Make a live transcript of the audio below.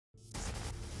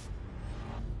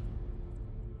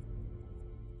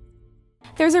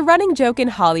There's a running joke in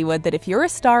Hollywood that if you're a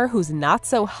star who's not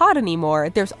so hot anymore,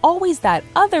 there's always that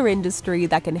other industry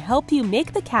that can help you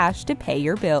make the cash to pay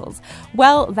your bills.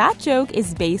 Well, that joke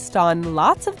is based on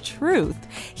lots of truth.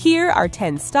 Here are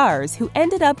 10 stars who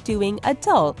ended up doing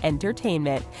adult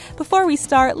entertainment. Before we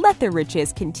start, let the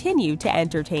riches continue to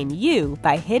entertain you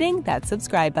by hitting that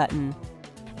subscribe button.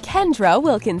 Kendra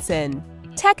Wilkinson.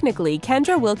 Technically,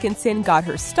 Kendra Wilkinson got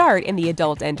her start in the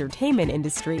adult entertainment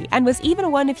industry and was even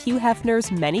one of Hugh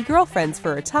Hefner's many girlfriends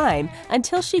for a time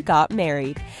until she got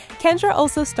married. Kendra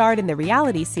also starred in the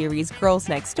reality series Girls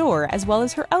Next Door as well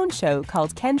as her own show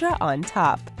called Kendra on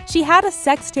Top. She had a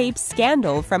sex tape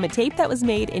scandal from a tape that was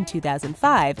made in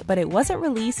 2005, but it wasn't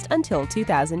released until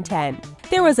 2010.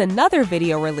 There was another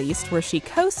video released where she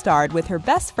co-starred with her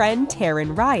best friend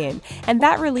Taryn Ryan, and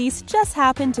that release just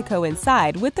happened to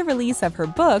coincide with the release of her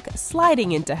book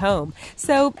Sliding Into Home,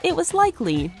 so it was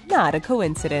likely not a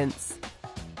coincidence.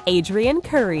 Adrienne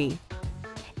Curry.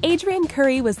 Adrienne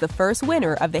Curry was the first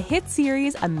winner of the hit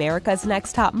series America's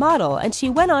Next Top Model, and she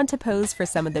went on to pose for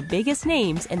some of the biggest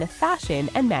names in the fashion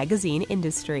and magazine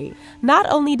industry. Not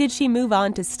only did she move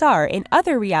on to star in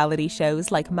other reality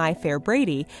shows like My Fair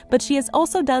Brady, but she has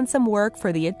also done some work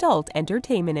for the adult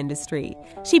entertainment industry.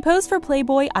 She posed for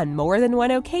Playboy on more than one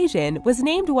occasion, was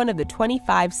named one of the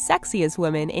 25 sexiest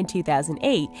women in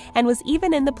 2008, and was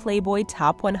even in the Playboy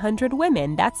Top 100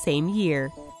 Women that same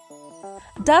year.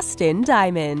 Dustin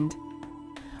Diamond.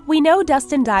 We know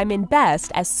Dustin Diamond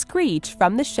best as Screech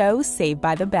from the show Saved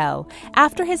by the Bell.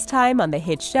 After his time on the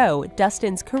hit show,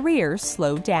 Dustin's career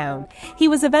slowed down. He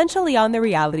was eventually on the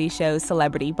reality show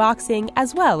Celebrity Boxing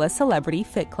as well as Celebrity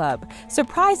Fit Club.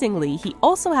 Surprisingly, he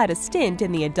also had a stint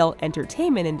in the adult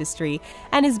entertainment industry,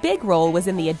 and his big role was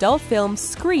in the adult film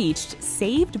Screeched,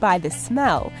 Saved by the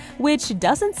Smell, which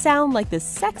doesn't sound like the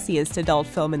sexiest adult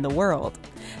film in the world.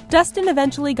 Dustin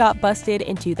eventually got busted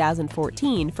in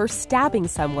 2014 for stabbing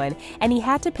someone, and he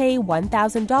had to pay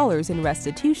 $1,000 in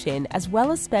restitution as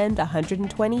well as spend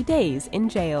 120 days in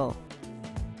jail.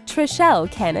 Trishelle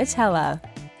Cannatella.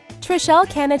 Trishelle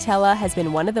Cannatella has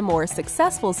been one of the more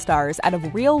successful stars out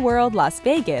of real-world Las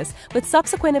Vegas, with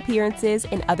subsequent appearances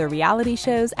in other reality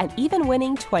shows and even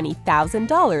winning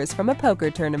 $20,000 from a poker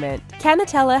tournament.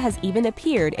 Cannatella has even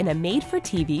appeared in a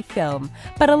made-for-TV film.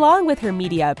 But along with her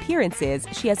media appearances,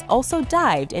 she has also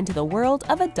dived into the world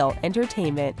of adult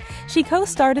entertainment. She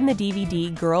co-starred in the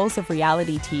DVD Girls of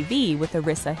Reality TV with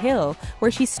Arissa Hill,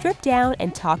 where she stripped down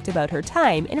and talked about her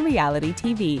time in reality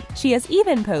TV. She has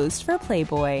even posed for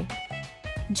Playboy.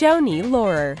 Joni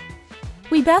Laurer.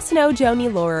 We best know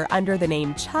Joni Laurer under the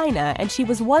name Chyna, and she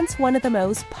was once one of the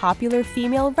most popular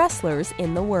female wrestlers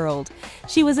in the world.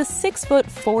 She was a 6-foot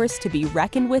force to be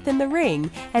reckoned with in the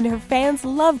ring, and her fans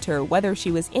loved her whether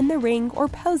she was in the ring or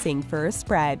posing for a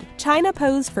spread. Chyna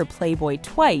posed for Playboy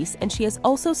twice, and she has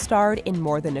also starred in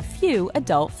more than a few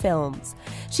adult films.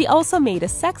 She also made a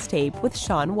sex tape with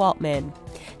Sean Waltman.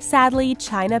 Sadly,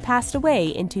 Chyna passed away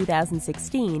in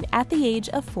 2016 at the age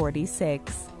of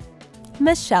 46.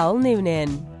 Michelle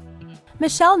Noonan.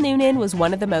 Michelle Noonan was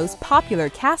one of the most popular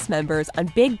cast members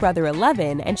on Big Brother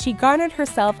 11, and she garnered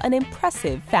herself an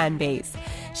impressive fan base.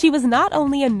 She was not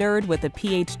only a nerd with a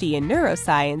PhD in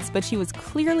neuroscience, but she was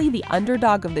clearly the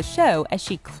underdog of the show as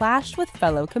she clashed with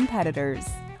fellow competitors.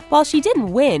 While she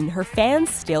didn't win, her fans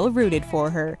still rooted for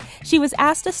her. She was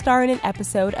asked to star in an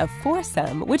episode of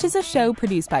Foursome, which is a show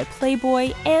produced by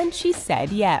Playboy, and she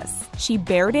said yes. She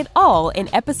bared it all in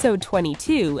episode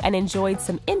 22 and enjoyed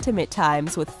some intimate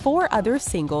times with 4 other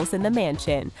singles in the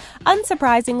mansion.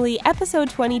 Unsurprisingly, episode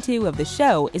 22 of the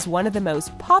show is one of the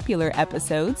most popular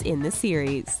episodes in the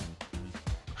series.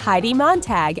 Heidi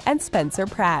Montag and Spencer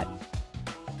Pratt.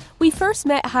 We first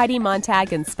met Heidi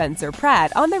Montag and Spencer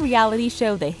Pratt on the reality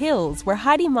show The Hills, where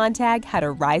Heidi Montag had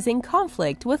a rising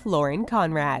conflict with Lauren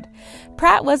Conrad.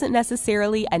 Pratt wasn't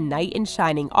necessarily a knight in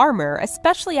shining armor,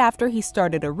 especially after he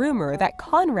started a rumor that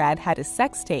Conrad had a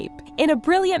sex tape. In a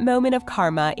brilliant moment of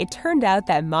karma, it turned out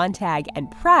that Montag and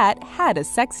Pratt had a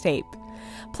sex tape.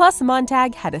 Plus,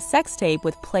 Montag had a sex tape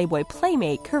with Playboy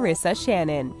playmate Carissa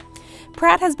Shannon.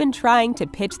 Pratt has been trying to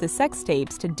pitch the sex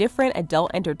tapes to different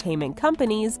adult entertainment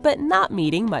companies, but not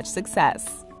meeting much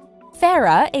success.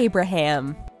 Farrah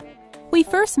Abraham. We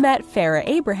first met Farrah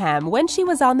Abraham when she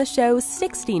was on the show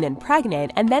 16 and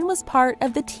Pregnant and then was part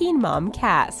of the Teen Mom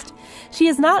cast. She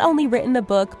has not only written a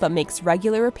book but makes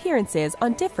regular appearances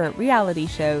on different reality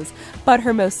shows, but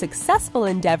her most successful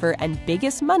endeavor and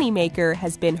biggest moneymaker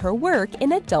has been her work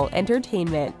in adult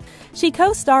entertainment. She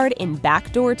co-starred in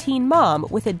Backdoor Teen Mom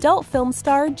with adult film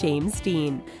star James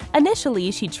Dean.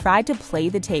 Initially, she tried to play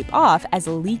the tape off as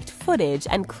leaked footage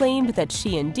and claimed that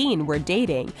she and Dean were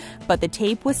dating, but the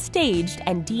tape was staged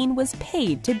and Dean was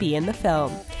paid to be in the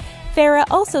film. Farrah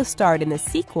also starred in the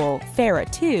sequel,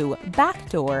 Farrah 2,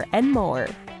 Backdoor, and more.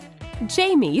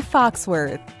 Jamie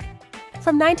Foxworth.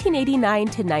 From 1989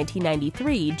 to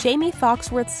 1993, Jamie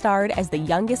Foxworth starred as the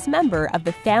youngest member of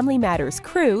the Family Matters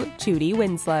crew, Judy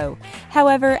Winslow.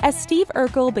 However, as Steve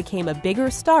Urkel became a bigger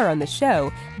star on the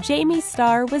show, Jamie's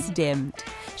star was dimmed.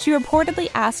 She reportedly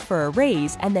asked for a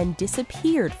raise and then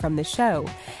disappeared from the show.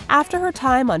 After her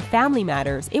time on Family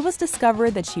Matters, it was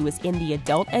discovered that she was in the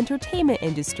adult entertainment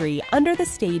industry under the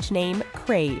stage name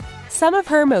Crave. Some of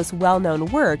her most well-known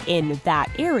work in that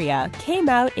area came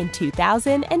out in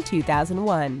 2000 and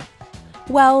 2001.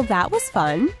 Well, that was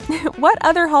fun. What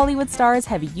other Hollywood stars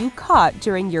have you caught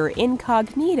during your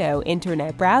incognito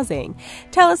internet browsing?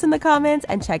 Tell us in the comments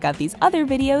and check out these other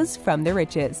videos from The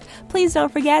Richest. Please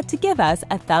don't forget to give us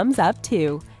a thumbs up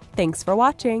too. Thanks for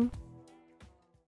watching.